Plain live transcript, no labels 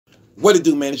What it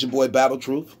do, man? It's your boy Battle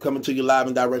Truth coming to you live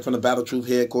and direct from the Battle Truth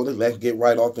headquarters. Let's get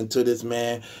right off into this,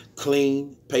 man.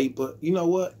 Clean paper. You know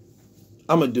what?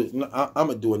 I'm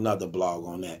gonna do another blog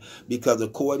on that because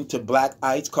according to Black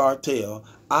Ice Cartel,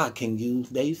 I can use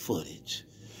their footage.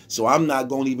 So I'm not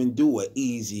gonna even do an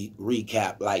easy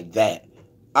recap like that.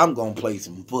 I'm gonna play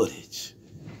some footage.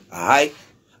 All right.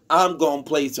 I'm going to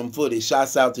play some footage.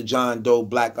 Shouts out to John Doe,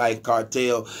 Black Ice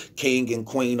Cartel, King and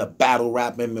Queen of battle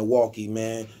rap in Milwaukee,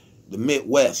 man. The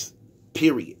Midwest,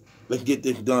 period. Let's get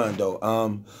this done, though.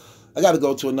 I got to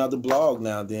go to another blog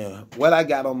now, then. What I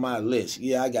got on my list?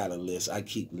 Yeah, I got a list. I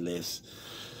keep lists.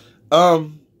 Let's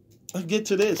get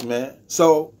to this, man.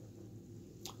 So,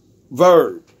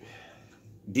 Verb,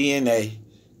 DNA,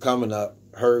 coming up.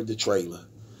 Heard the trailer.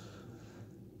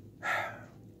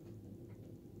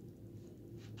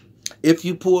 If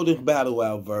you pull this battle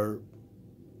out, Verb,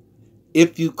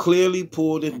 if you clearly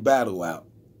pull this battle out,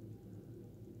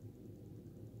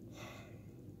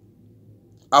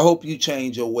 I hope you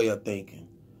change your way of thinking.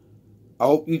 I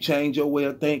hope you change your way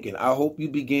of thinking. I hope you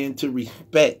begin to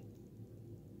respect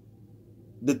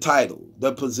the title,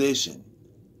 the position,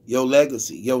 your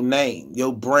legacy, your name,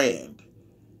 your brand,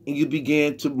 and you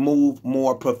begin to move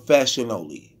more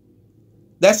professionally.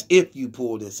 That's if you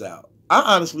pull this out.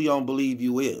 I honestly don't believe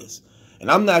you is. And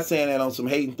I'm not saying that on some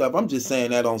hating stuff. I'm just saying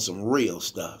that on some real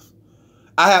stuff.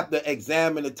 I have to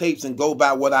examine the tapes and go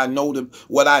by what I know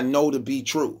to be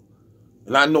true.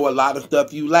 And I know a lot of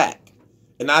stuff you lack.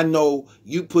 And I know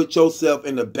you put yourself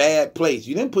in a bad place.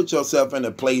 You didn't put yourself in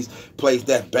a place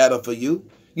that's better for you.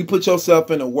 You put yourself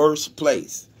in a worse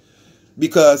place.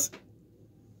 Because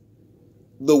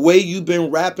the way you've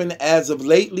been rapping as of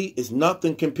lately is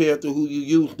nothing compared to who you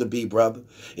used to be, brother.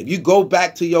 If you go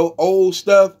back to your old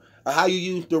stuff, or how you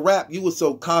used to rap, you were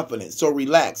so confident, so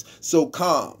relaxed, so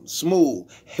calm, smooth,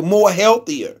 more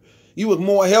healthier. You was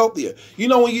more healthier. You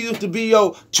know when you used to be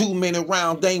your 2-minute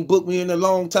round, they ain't booked me in a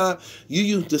long time. You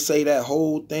used to say that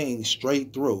whole thing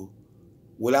straight through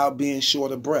without being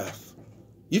short of breath.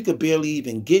 You could barely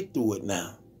even get through it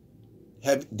now.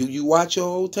 Do you watch your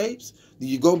old tapes? Do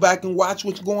you go back and watch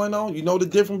what's going on? You know the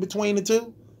difference between the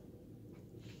two?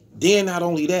 Then not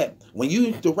only that, when you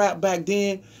used to rap back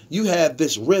then, you had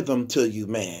this rhythm to you,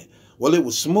 man. Well, it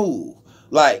was smooth.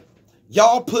 Like,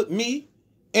 y'all put me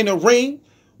in a ring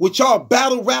with y'all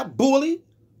battle rap bully,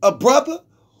 a brother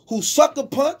who sucker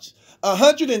punched a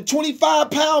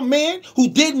 125-pound man who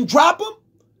didn't drop him?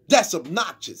 That's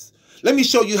obnoxious. Let me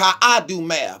show you how I do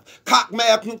math. Cock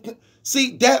math.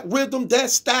 See, that rhythm, that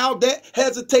style, that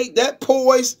hesitate, that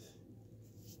poise,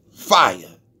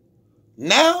 fire.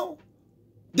 Now,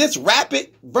 this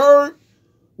rapid verb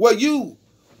where you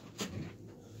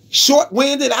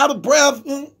short-winded, out of breath,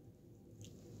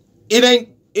 it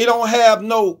don't have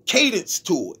no cadence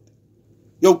to it.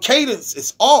 Your cadence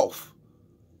is off.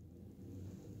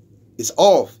 It's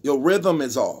off. Your rhythm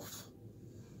is off.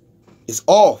 It's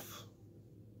off.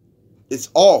 It's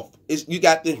off. You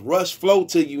got this rush flow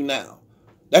to you now.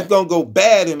 That's going to go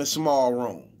bad in a small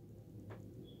room.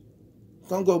 It's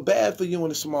going to go bad for you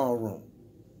in a small room.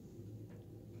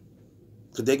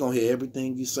 Because they're going to hear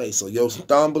everything you say. So you're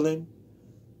stumbling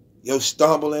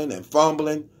and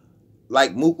fumbling,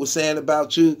 like Mook was saying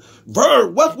about you.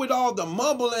 Verb, what's with all the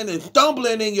mumbling and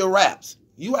stumbling in your raps?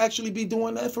 You actually be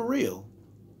doing that for real.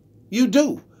 You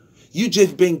do. You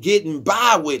just been getting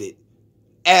by with it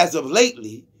as of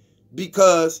lately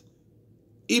because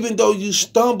even though you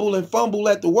stumble and fumble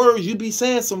at the words, you be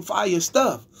saying some fire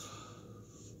stuff.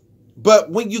 But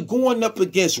when you're going up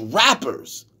against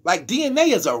rappers, like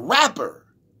DNA is a rapper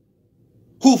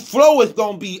whose flow is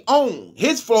going to be on.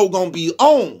 His flow going to be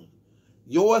on.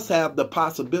 Yours have the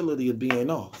possibility of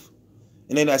being off.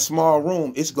 And in that small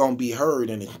room, it's going to be heard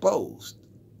and exposed.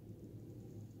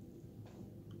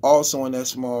 Also in that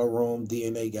small room,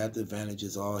 DNA got the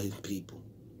advantages of all his people.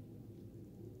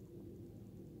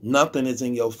 Nothing is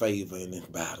in your favor in this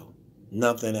battle.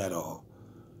 Nothing at all.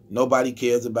 Nobody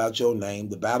cares about your name.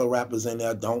 The battle rappers in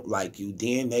there don't like you.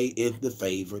 DNA is the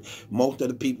favorite. Most of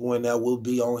the people in there will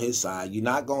be on his side. You're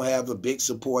not going to have a big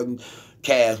supporting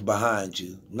cast behind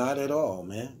you. Not at all,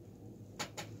 man.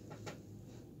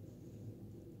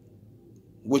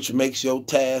 Which makes your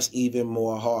task even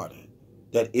more harder.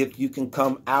 That if you can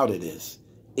come out of this,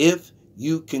 with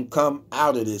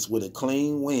a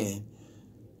clean win,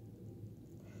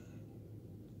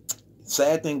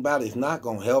 sad thing about it, it's not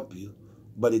going to help you.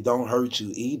 But it don't hurt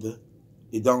you either.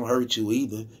 It don't hurt you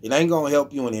either. It ain't going to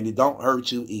help you and it don't hurt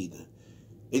you either.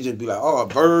 It just be like, oh,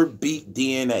 Verb beat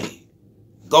DNA.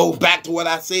 Go back to what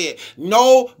I said.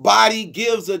 Nobody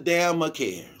gives a damn or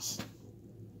cares.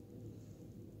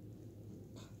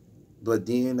 But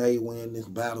DNA win this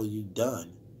battle, you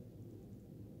done.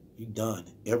 You done.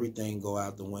 Everything go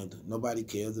out the window. Nobody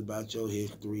cares about your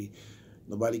history.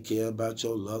 Nobody cares about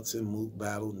your Lux and Mook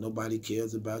battle. Nobody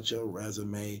cares about your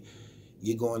resume.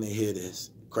 You're going to hear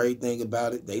this. Crazy thing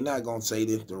about it, they not going to say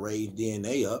this to raise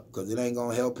DNA up because it ain't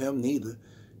going to help him neither.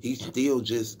 He's still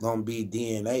just going to be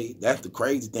DNA. That's the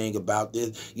crazy thing about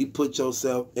this. You put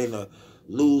yourself in a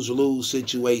lose-lose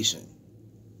situation.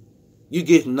 You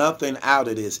get nothing out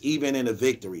of this, even in a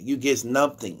victory. You get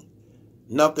nothing.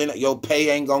 Nothing. Your pay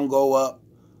ain't going to go up.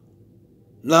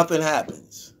 Nothing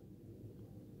happens.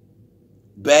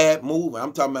 Bad move.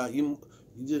 I'm talking about you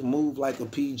just move like a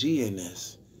PG in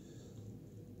this.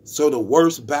 So the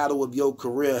worst battle of your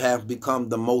career have become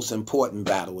the most important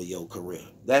battle of your career.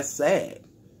 That's sad.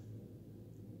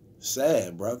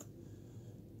 Sad, brother.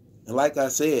 And like I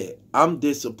said, I'm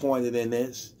disappointed in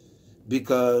this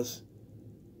because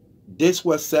this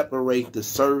what separates the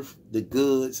surf, the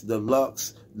goods, the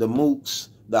Lux, the Mooks,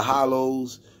 the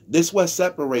hollows. This what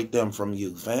separate them from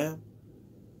you, fam.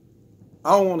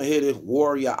 I don't want to hear this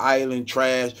Warrior Island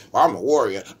trash. I'm a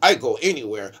warrior. I go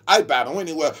anywhere. I battle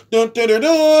anywhere. Dun, dun, dun,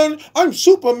 dun. I'm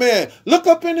Superman. Look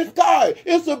up in the sky.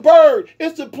 It's a bird.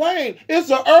 It's a plane.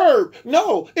 It's a herb.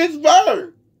 No, it's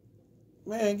bird.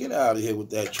 Man, get out of here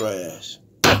with that trash.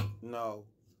 No.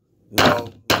 Get out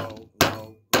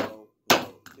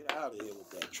of here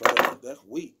with that trash. That's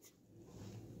weak.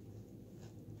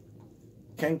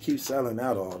 Can't keep selling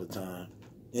out all the time.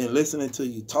 And listening to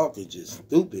you talk is just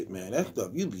stupid, man. That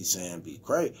stuff you be saying be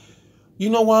crazy. You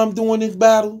know why I'm doing this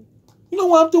battle? You know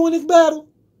why I'm doing this battle?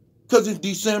 Because it's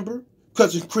December.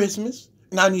 Because it's Christmas.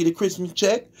 And I need a Christmas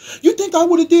check. You think I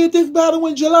would have did this battle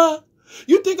in July?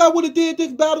 You think I would have did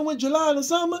this battle in July in the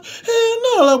summer? Hell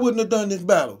no, I wouldn't have done this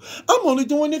battle. I'm only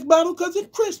doing this battle because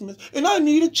it's Christmas. And I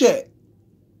need a check.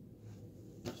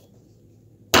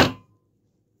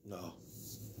 No.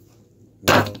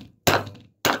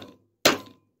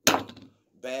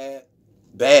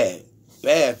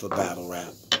 Bad for battle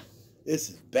rap. This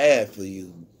is bad for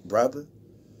you, brother.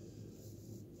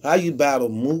 How you battle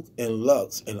Mook and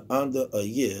Lux in under a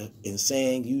year and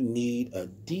saying you need a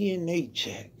DNA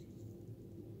check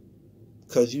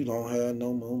because you don't have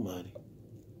no more money?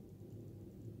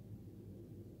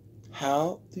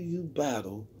 How do you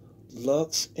battle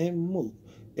Lux and Mook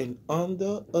in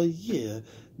under a year,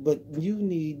 but you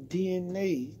need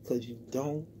DNA because you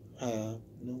don't have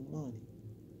no money?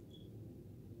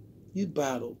 You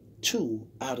battled 2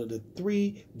 out of the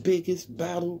 3 biggest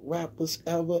battle rappers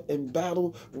ever in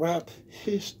battle rap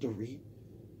history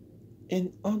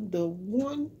in under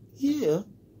 1 year,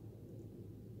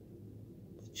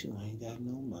 but you ain't got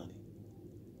no money.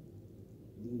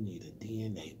 You need a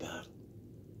DNA battle.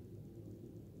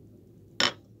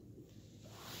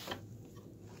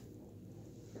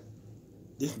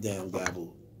 This damn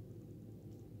battle,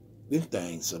 this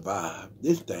thing survived.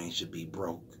 This thing should be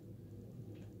broke.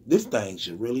 This thing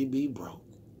should really be broke.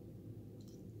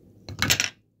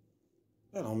 That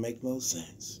don't make no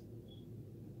sense.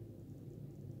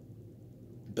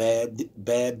 Bad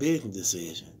business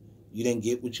decision. You didn't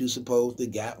get what you supposed to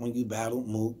got when you battled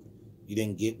Mook. You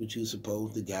didn't get what you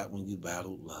supposed to got when you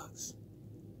battled Lux.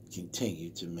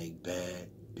 Continue to make bad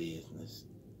business.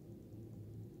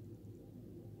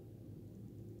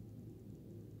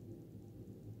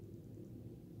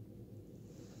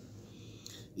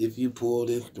 If you pull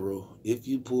this through, if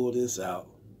you pull this out,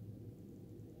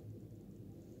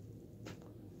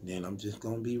 then I'm just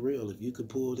going to be real. If you could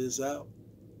pull this out,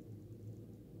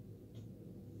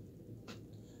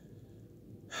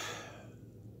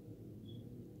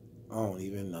 I don't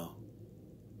even know.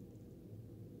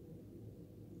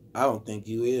 I don't think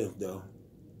you is, though.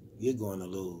 You're going to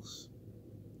lose.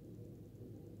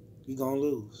 You're going to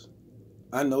lose.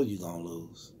 I know you're going to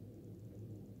lose.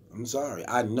 I'm sorry.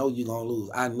 I know you're going to lose.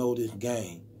 I know this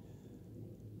game.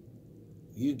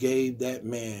 You gave that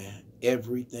man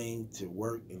everything to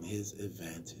work in his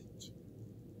advantage.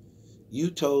 You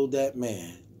told that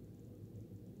man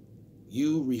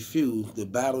you refused to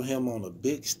battle him on a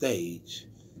big stage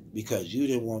because you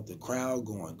didn't want the crowd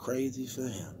going crazy for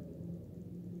him.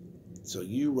 So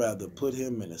you rather put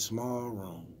him in a small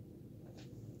room.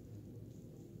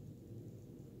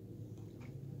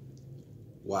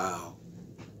 Wow.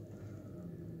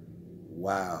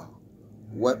 Wow.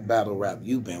 What battle rap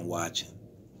you been watching?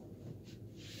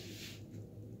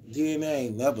 DNA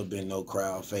ain't never been no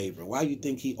crowd favorite. Why you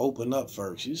think he opened up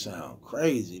first? You sound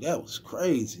crazy. That was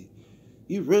crazy.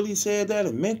 You really said that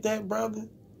and meant that, brother?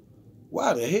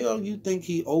 Why the hell you think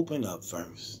he opened up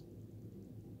first?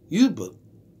 He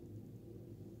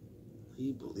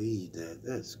believed that.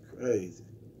 That's crazy.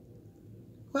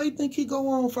 Why you think he go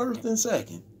on first and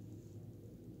second?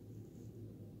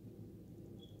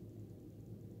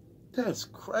 That's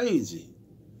crazy.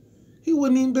 He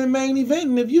wouldn't even been main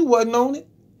eventing if you wasn't on it.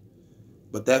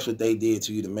 But that's what they did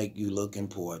to you to make you look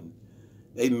important.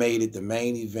 They made it the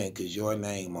main event because your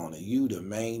name on it. You the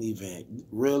main event.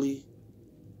 Really?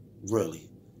 Really?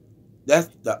 That's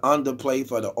the underplay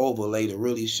for the overlay to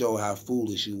really show how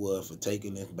foolish you were for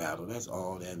taking this battle. That's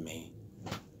all that means.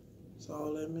 That's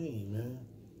all that means, man.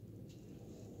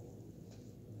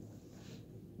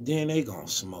 Then they gonna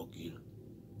smoke you.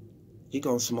 He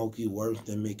gonna smoke you worse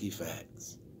than Mickey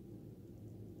Fax.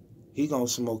 He gonna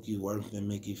smoke you worse than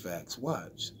Mickey Fax.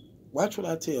 Watch. Watch what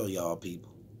I tell y'all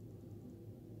people.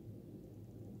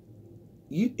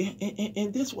 You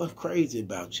and this what's crazy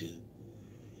about you.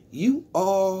 You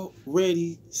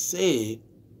already said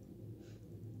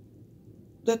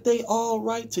that they all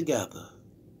right together.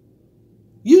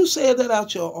 You said that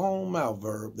out your own mouth,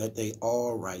 Verb, that they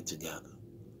all right together.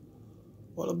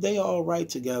 Well, if they all right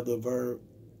together, Verb,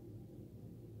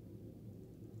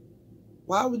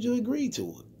 why would you agree to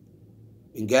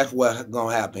it? And guess what's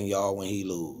gonna happen, y'all, when he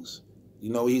lose?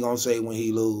 You know what he gonna say when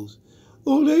he lose?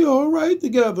 Oh, they all right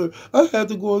together. I had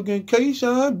to go against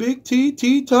K-Shine, Big T,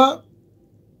 T-Top.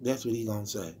 That's what he gonna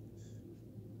say.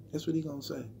 That's what he gonna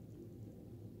say.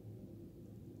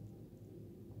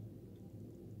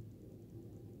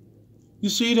 You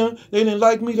see them? They didn't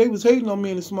like me. They was hating on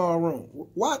me in the small room.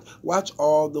 Watch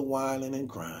all the whining and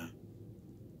crying.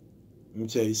 Let me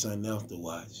tell you something else to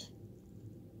watch.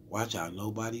 Watch how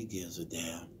nobody gives a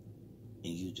damn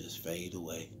and you just fade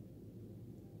away.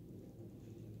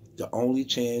 The only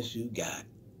chance you got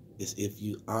is if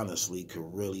you honestly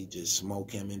could really just smoke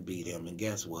him and beat him. And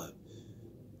guess what?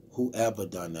 Whoever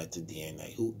done that to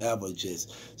DNA, whoever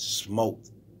just smoked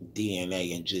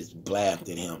DNA and just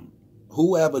blasted him,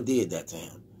 whoever did that to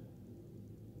him.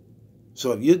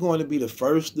 So if you're going to be the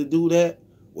first to do that,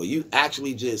 well, you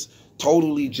actually just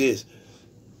totally just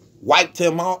wiped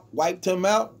him out,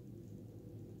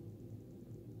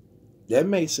 that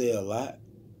may say a lot.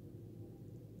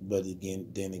 But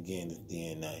then again, it's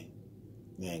DNA.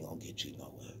 It ain't gonna get you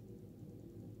nowhere.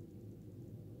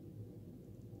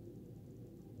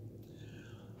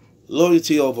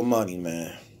 Loyalty over money,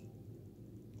 man.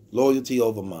 Loyalty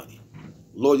over money.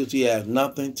 Loyalty has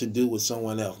nothing to do with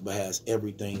someone else, but has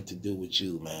everything to do with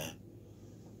you, man.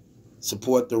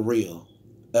 Support the real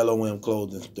LOM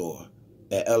Clothing Store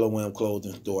at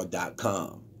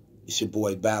lomclothingstore.com. It's your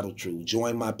boy Battle True.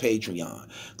 Join my Patreon.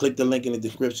 Click the link in the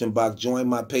description box. Join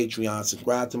my Patreon.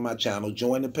 Subscribe to my channel.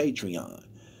 Join the Patreon.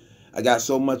 I got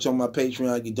so much on my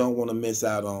Patreon you don't want to miss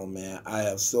out on, man. I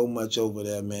have so much over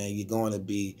there, man. You're going to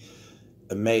be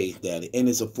amazed at it. And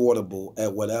it's affordable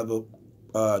at whatever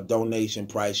donation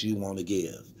price you want to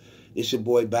give. It's your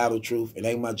boy Battle Truth. It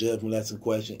ain't my judgment lesson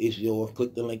question. It's yours.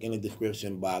 Click the link in the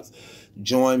description box.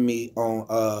 Join me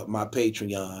on my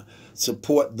Patreon.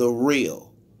 Support the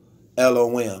real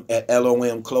LOM at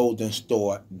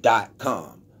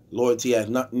lomclothingstore.com. Loyalty has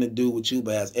nothing to do with you,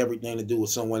 but has everything to do with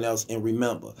someone else. And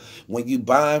remember, when you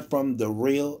buy from the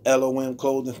real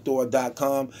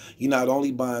lomclothingstore.com, you're not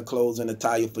only buying clothes and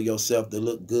attire for yourself to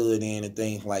look good in and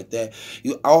things like that.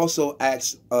 You also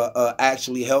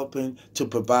actually helping to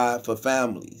provide for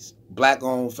families,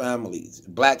 black-owned families,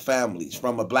 black families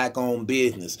from a black-owned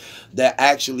business that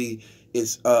actually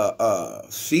is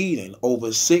feeding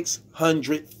over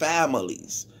 600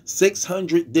 families.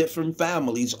 600 different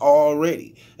families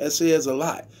already. That says a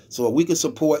lot. So if we can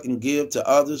support and give to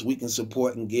others, we can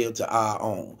support and give to our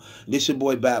own. This your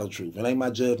boy Battle Truth. It ain't my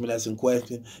judgment that's in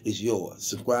question. It's yours.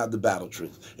 Subscribe to Battle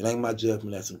Truth. It ain't my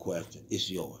judgment that's in question. It's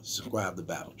yours. Subscribe to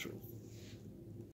Battle Truth.